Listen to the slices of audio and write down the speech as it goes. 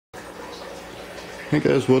Hey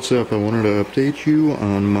guys, what's up? I wanted to update you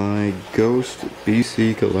on my Ghost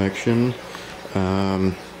BC collection.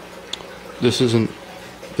 This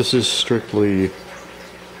is strictly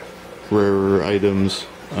rarer items.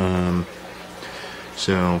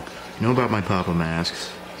 So, you know about my Papa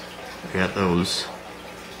masks. I got those.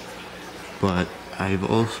 But I've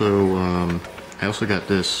also, I also got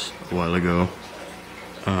this a while ago.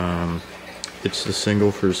 It's the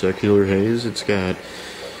single for Secular Haze. It's got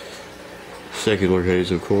Secular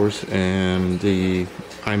Haze, of course, and the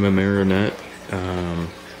I'm a Marionette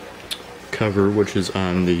cover, which is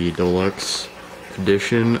on the deluxe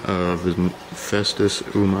edition of Festus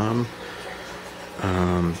Umam.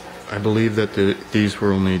 I believe that these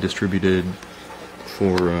were only distributed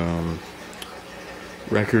for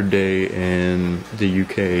Record Day in the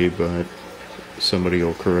UK, but somebody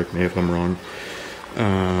will correct me if I'm wrong.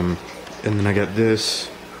 And then I got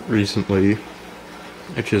this recently,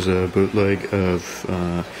 which is a bootleg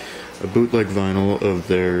vinyl of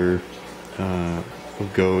their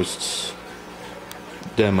Ghosts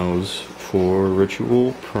demos for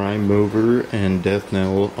Ritual, Prime Mover, and Death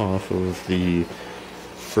Knell off of the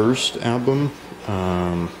first album.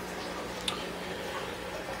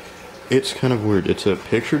 It's kind of weird. It's a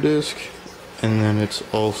picture disc, and then it's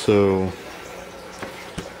also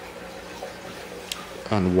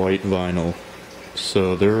on white vinyl.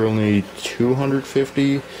 So there are only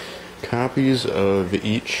 250 copies of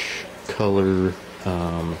each color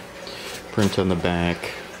print on the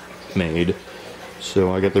back made.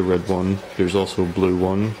 So I got the red one. There's also a blue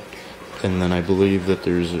one, and then I believe that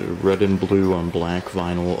there's a red and blue on black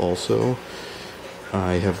vinyl also.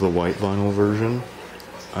 I have the white vinyl version.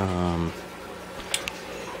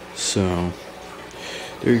 So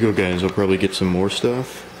there you go, guys. I'll probably get some more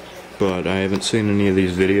stuff, but I haven't seen any of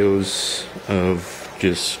these videos of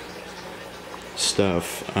just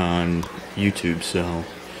stuff on YouTube, so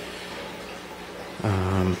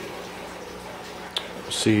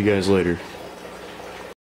see you guys later.